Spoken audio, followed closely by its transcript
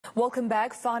Welcome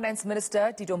back. Finance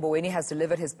Minister Tito Mboweni has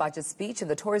delivered his budget speech,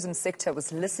 and the tourism sector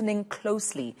was listening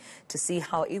closely to see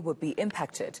how it would be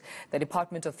impacted. The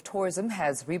Department of Tourism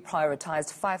has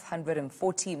reprioritized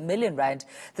 540 million rand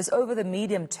this over the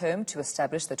medium term to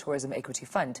establish the Tourism Equity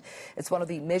Fund. It's one of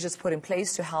the measures put in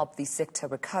place to help the sector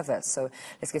recover. So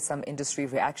let's get some industry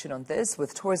reaction on this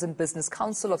with Tourism Business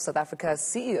Council of South Africa's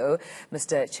CEO,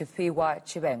 Mr. Chiphiwa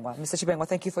Chibengwa. Mr. Chibengwa,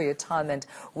 thank you for your time and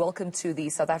welcome to the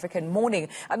South African Morning.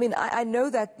 I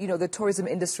know that, the tourism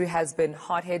industry has been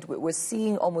hard hit. We're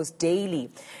seeing almost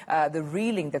daily the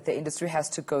reeling that the industry has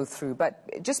to go through.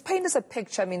 But just paint us a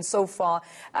picture, so far,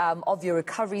 of your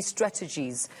recovery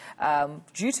strategies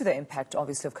due to the impact,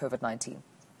 obviously, of COVID-19.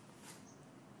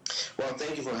 Well,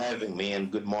 thank you for having me,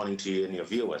 and good morning to you and your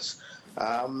viewers.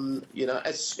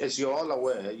 As you're all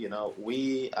aware,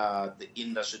 we are the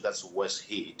industry that's worst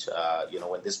hit.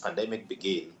 When this pandemic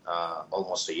began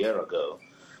almost a year ago,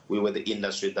 we were the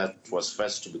industry that was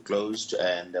first to be closed,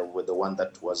 and we're the one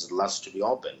that was last to be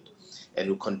opened.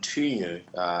 And we continue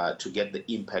to get the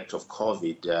impact of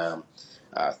COVID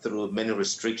through many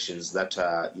restrictions that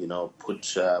are,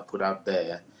 put out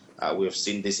there. We have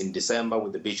seen this in December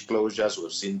with the beach closures.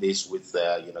 We've seen this with,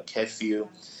 curfew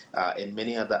and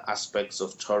many other aspects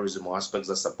of tourism or aspects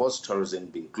that support tourism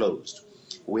being closed.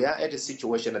 We are at a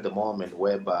situation at the moment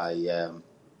whereby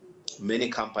many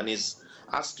companies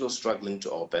are still struggling to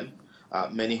open.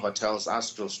 Many hotels are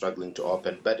still struggling to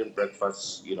open. Bed and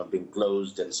breakfasts, being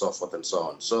closed and so forth and so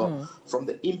on. So from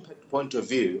the impact point of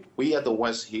view, we are the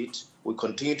worst hit. We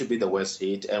continue to be the worst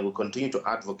hit, and we continue to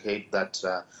advocate that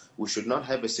we should not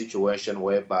have a situation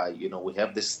whereby, we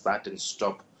have this start and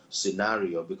stop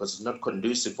scenario, because it's not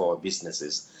conducive for our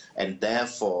businesses. And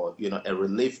therefore, a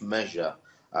relief measure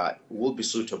will be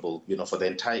suitable, for the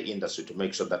entire industry to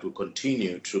make sure that we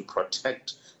continue to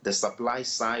protect the supply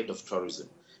side of tourism.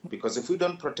 Because if we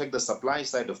don't protect the supply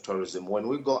side of tourism, when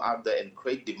we go out there and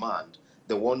create demand,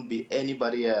 there won't be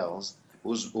anybody else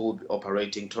who's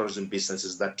operating tourism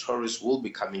businesses that tourists will be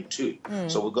coming to.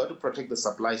 So we've got to protect the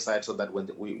supply side so that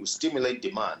when we stimulate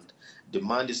demand,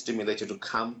 demand is stimulated to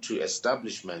come to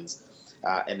establishments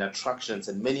and attractions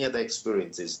and many other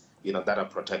experiences that are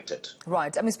protected.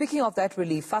 Right. Speaking of that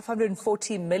relief,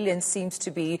 540 million seems to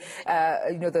be,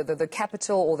 the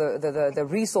capital or the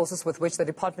resources with which the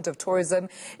Department of Tourism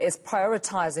is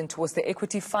prioritizing towards the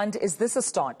Equity Fund. Is this a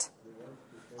start?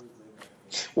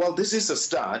 Well, this is a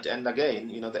start. And again,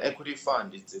 the Equity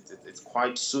Fund, it's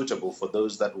quite suitable for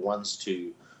those that wants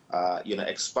to,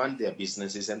 expand their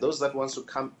businesses, and those that wants to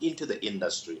come into the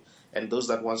industry, and those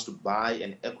that wants to buy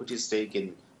an equity stake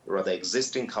in rather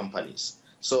existing companies.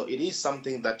 So it is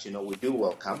something that, we do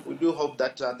welcome. We do hope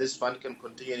that this fund can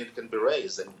continue and it can be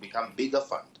raised and become bigger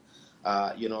fund.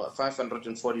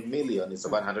 540 million is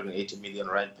about 180 million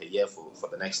rand per year for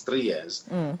the next 3 years.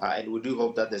 And we do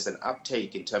hope that there's an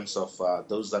uptake in terms of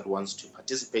those that wants to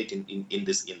participate in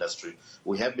this industry.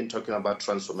 We have been talking about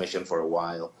transformation for a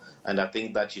while. And I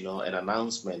think that, an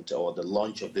announcement or the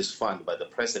launch of this fund by the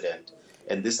president,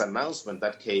 and this announcement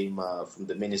that came from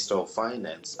the Minister of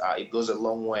Finance, it goes a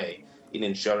long way in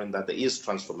ensuring that there is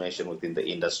transformation within the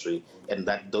industry, and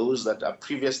that those that are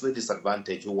previously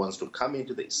disadvantaged who wants to come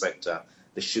into the sector,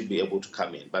 they should be able to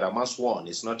come in. But I must warn,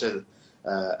 it's not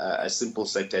a simple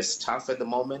sector. It's tough at the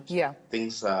moment. Yeah.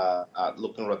 Things are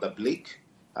looking rather bleak.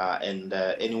 And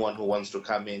anyone who wants to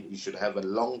come in, you should have a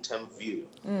long-term view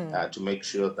to make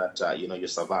sure that, you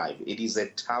survive. It is a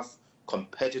tough,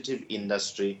 competitive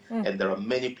industry, and there are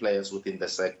many players within the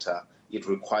sector. It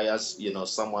requires,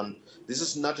 someone. This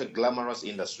is not a glamorous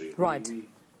industry. Right.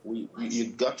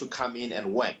 You've got to come in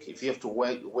and work. If you have to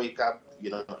wake up,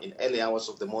 in early hours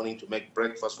of the morning to make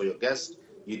breakfast for your guests,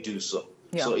 you do so.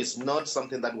 Yeah. So it's not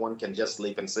something that one can just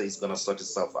sleep and say it's going to sort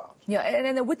itself out. Yeah,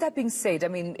 and with that being said,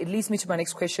 it leads me to my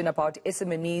next question about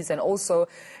SMMEs and also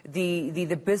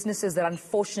the businesses that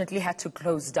unfortunately had to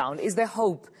close down. Is there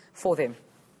hope for them?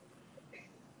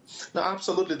 No,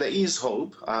 absolutely, there is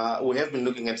hope. We have been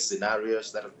looking at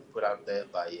scenarios that have been put out there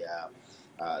by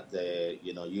the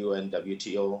UN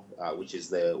WTO, which is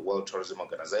the World Tourism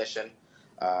Organization,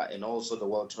 and also the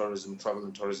World Travel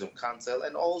and Tourism Council,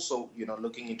 and also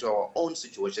looking into our own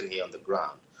situation here on the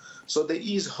ground. So there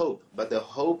is hope, but the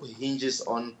hope hinges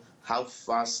on how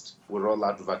fast we roll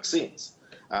out vaccines.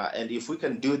 And if we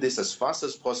can do this as fast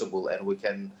as possible, and we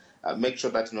can make sure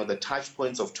that the touch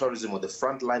points of tourism or the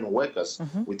frontline workers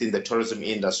within the tourism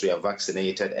industry are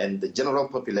vaccinated and the general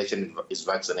population is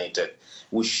vaccinated,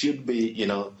 we should be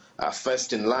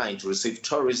first in line to receive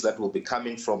tourists that will be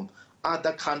coming from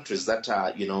other countries that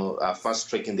are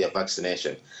fast-tracking their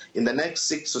vaccination. In the next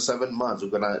 6 to 7 months, we're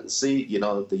going to see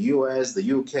the US,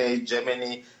 the UK,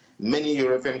 Germany, many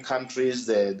European countries,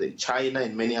 the China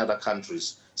and many other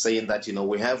countries, saying that,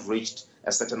 we have reached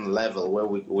a certain level where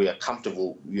we are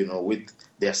comfortable, with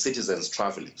their citizens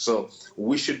traveling. So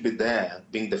we should be there,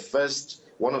 being the first,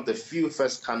 one of the few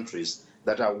first countries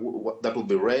that will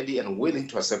be ready and willing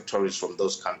to accept tourists from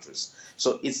those countries.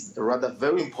 So it's rather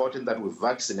very important that we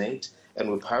vaccinate and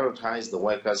we prioritize the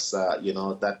workers,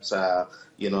 that are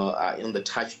in the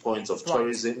touch points of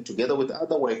tourism, together with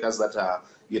other workers that are,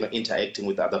 interacting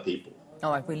with other people.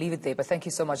 All right, we'll leave it there. But thank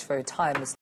you so much for your time, Mr.